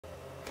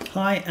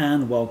Hi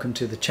and welcome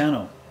to the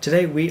channel.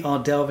 Today we are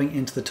delving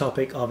into the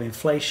topic of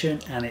inflation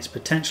and its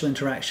potential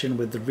interaction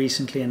with the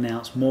recently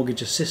announced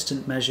mortgage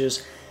assistance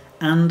measures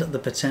and the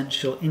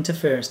potential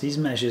interference these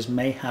measures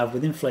may have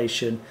with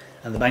inflation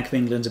and the Bank of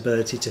England's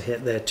ability to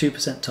hit their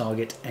 2%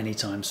 target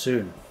anytime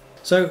soon.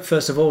 So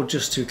first of all,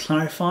 just to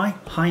clarify,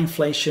 high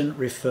inflation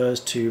refers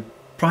to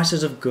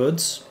prices of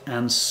goods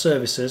and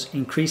services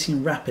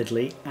increasing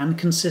rapidly and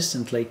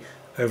consistently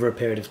over a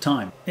period of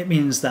time. It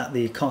means that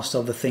the cost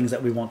of the things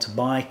that we want to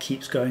buy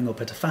keeps going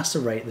up at a faster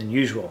rate than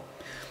usual.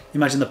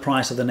 Imagine the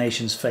price of the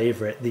nation's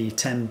favourite, the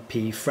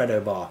 10p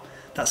Freddo bar.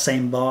 That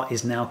same bar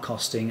is now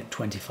costing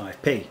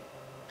 25p.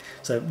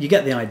 So you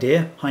get the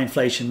idea. High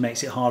inflation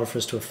makes it harder for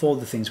us to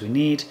afford the things we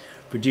need,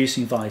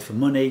 reducing value for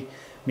money,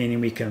 meaning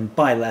we can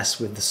buy less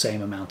with the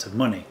same amount of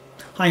money.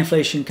 High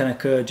inflation can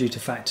occur due to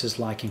factors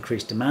like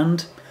increased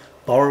demand.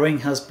 Borrowing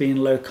has been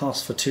low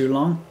cost for too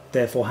long,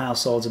 therefore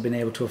households have been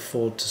able to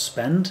afford to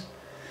spend.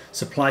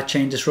 Supply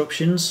chain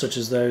disruptions, such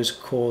as those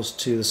caused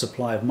to the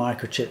supply of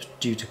microchips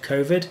due to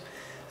COVID,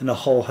 and a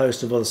whole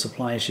host of other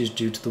supply issues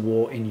due to the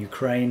war in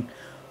Ukraine,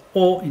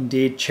 or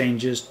indeed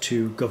changes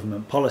to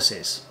government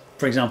policies.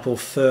 For example,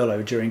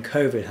 furlough during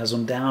COVID has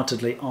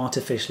undoubtedly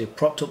artificially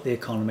propped up the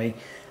economy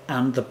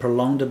and the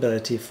prolonged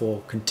ability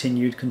for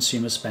continued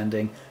consumer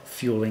spending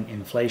fueling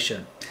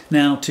inflation.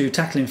 Now, to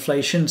tackle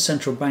inflation,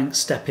 central banks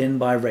step in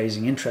by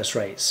raising interest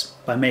rates.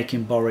 By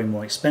making borrowing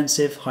more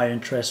expensive, higher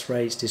interest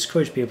rates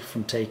discourage people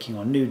from taking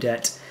on new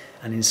debt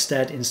and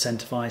instead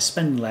incentivize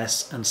spending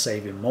less and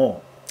saving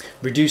more.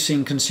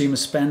 Reducing consumer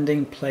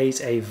spending plays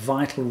a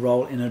vital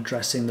role in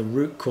addressing the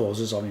root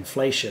causes of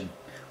inflation.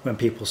 When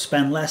people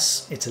spend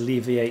less, it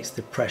alleviates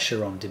the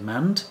pressure on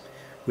demand,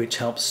 which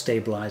helps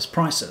stabilize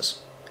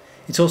prices.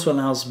 It also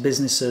allows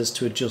businesses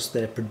to adjust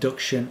their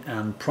production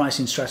and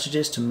pricing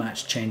strategies to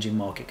match changing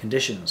market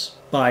conditions.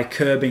 By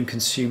curbing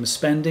consumer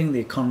spending, the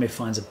economy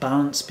finds a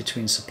balance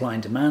between supply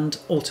and demand,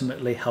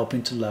 ultimately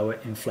helping to lower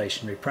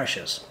inflationary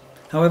pressures.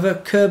 However,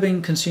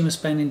 curbing consumer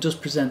spending does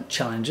present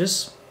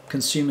challenges.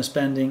 Consumer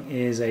spending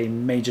is a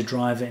major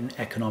driver in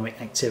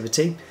economic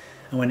activity,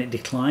 and when it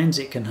declines,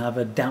 it can have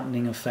a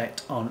dampening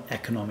effect on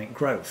economic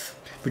growth.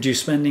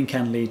 Reduced spending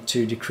can lead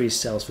to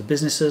decreased sales for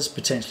businesses,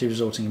 potentially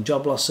resulting in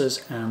job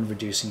losses and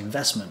reducing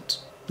investment.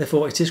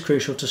 Therefore, it is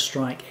crucial to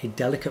strike a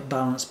delicate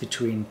balance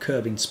between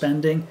curbing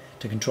spending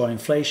to control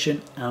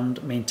inflation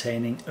and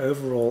maintaining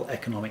overall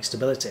economic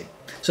stability.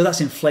 So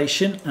that's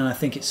inflation, and I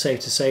think it's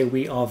safe to say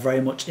we are very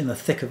much in the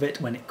thick of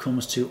it when it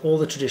comes to all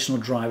the traditional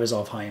drivers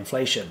of high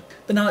inflation.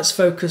 But now let's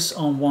focus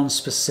on one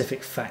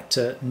specific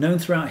factor known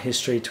throughout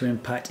history to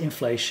impact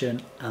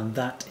inflation, and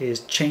that is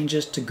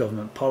changes to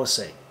government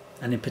policy,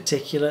 and in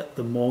particular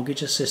the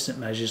mortgage assistance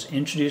measures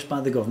introduced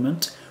by the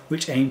government,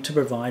 which aim to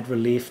provide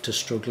relief to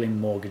struggling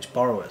mortgage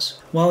borrowers.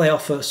 While they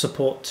offer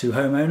support to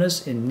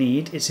homeowners in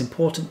need, it's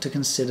important to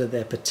consider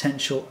their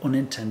potential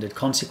unintended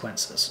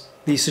consequences.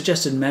 The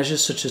suggested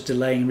measures, such as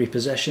delaying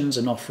repossessions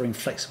and offering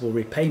flexible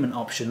repayment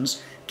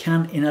options,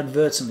 can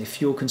inadvertently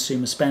fuel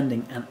consumer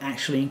spending and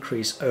actually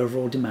increase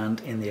overall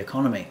demand in the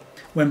economy.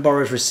 When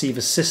borrowers receive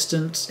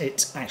assistance,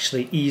 it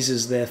actually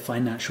eases their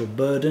financial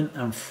burden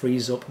and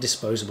frees up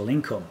disposable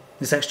income.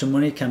 This extra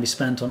money can be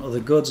spent on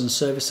other goods and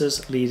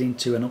services, leading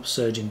to an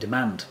upsurge in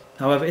demand.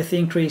 However, if the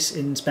increase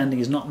in spending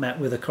is not met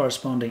with a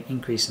corresponding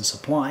increase in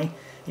supply,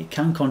 it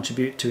can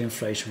contribute to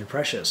inflationary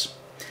pressures.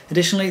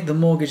 Additionally, the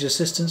mortgage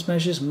assistance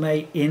measures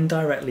may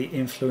indirectly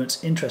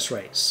influence interest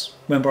rates.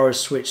 When borrowers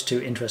switch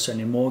to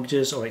interest-only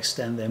mortgages or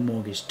extend their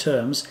mortgage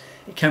terms,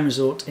 it can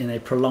result in a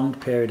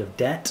prolonged period of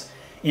debt,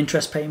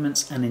 interest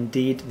payments, and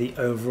indeed the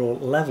overall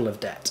level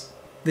of debt.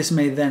 This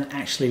may then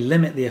actually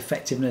limit the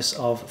effectiveness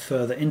of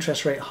further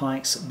interest rate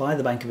hikes by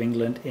the Bank of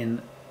England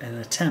in an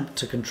attempt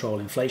to control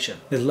inflation.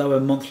 With lower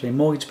monthly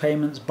mortgage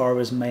payments,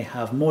 borrowers may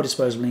have more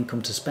disposable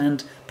income to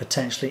spend,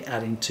 potentially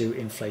adding to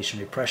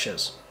inflationary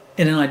pressures.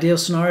 In an ideal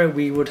scenario,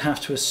 we would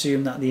have to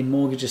assume that the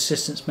mortgage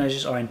assistance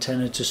measures are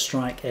intended to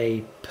strike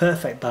a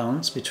perfect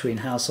balance between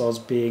households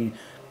being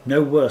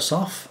no worse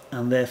off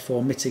and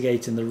therefore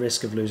mitigating the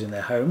risk of losing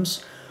their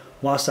homes,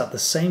 whilst at the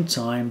same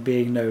time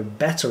being no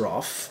better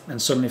off and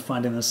suddenly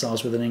finding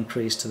themselves with an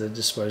increase to their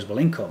disposable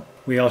income.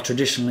 We are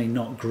traditionally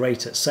not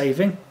great at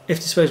saving. If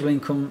disposable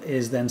income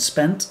is then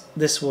spent,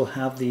 this will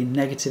have the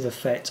negative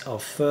effect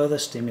of further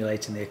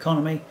stimulating the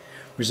economy,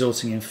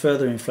 resulting in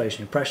further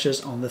inflationary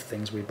pressures on the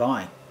things we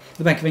buy.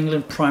 The Bank of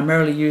England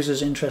primarily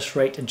uses interest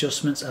rate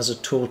adjustments as a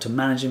tool to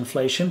manage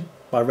inflation.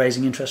 By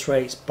raising interest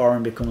rates,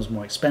 borrowing becomes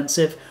more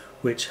expensive,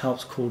 which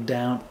helps cool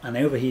down an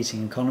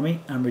overheating economy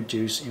and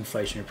reduce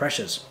inflationary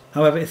pressures.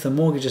 However, if the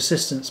mortgage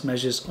assistance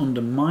measures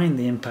undermine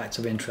the impact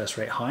of interest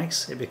rate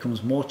hikes, it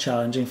becomes more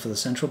challenging for the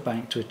central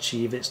bank to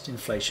achieve its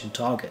inflation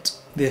target.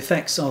 The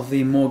effects of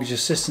the mortgage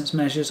assistance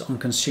measures on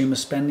consumer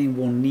spending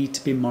will need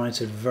to be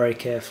monitored very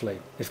carefully.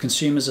 If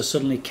consumers are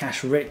suddenly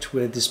cash rich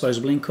with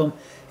disposable income,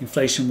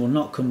 inflation will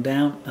not come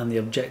down and the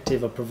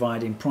objective of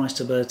providing price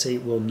stability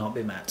will not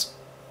be met.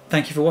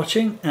 Thank you for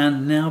watching,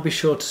 and now be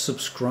sure to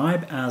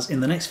subscribe, as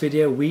in the next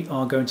video we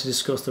are going to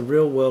discuss the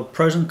real world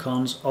pros and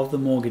cons of the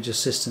mortgage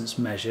assistance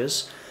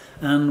measures,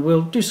 and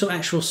we'll do some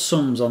actual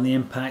sums on the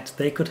impact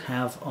they could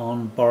have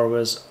on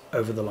borrowers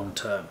over the long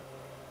term.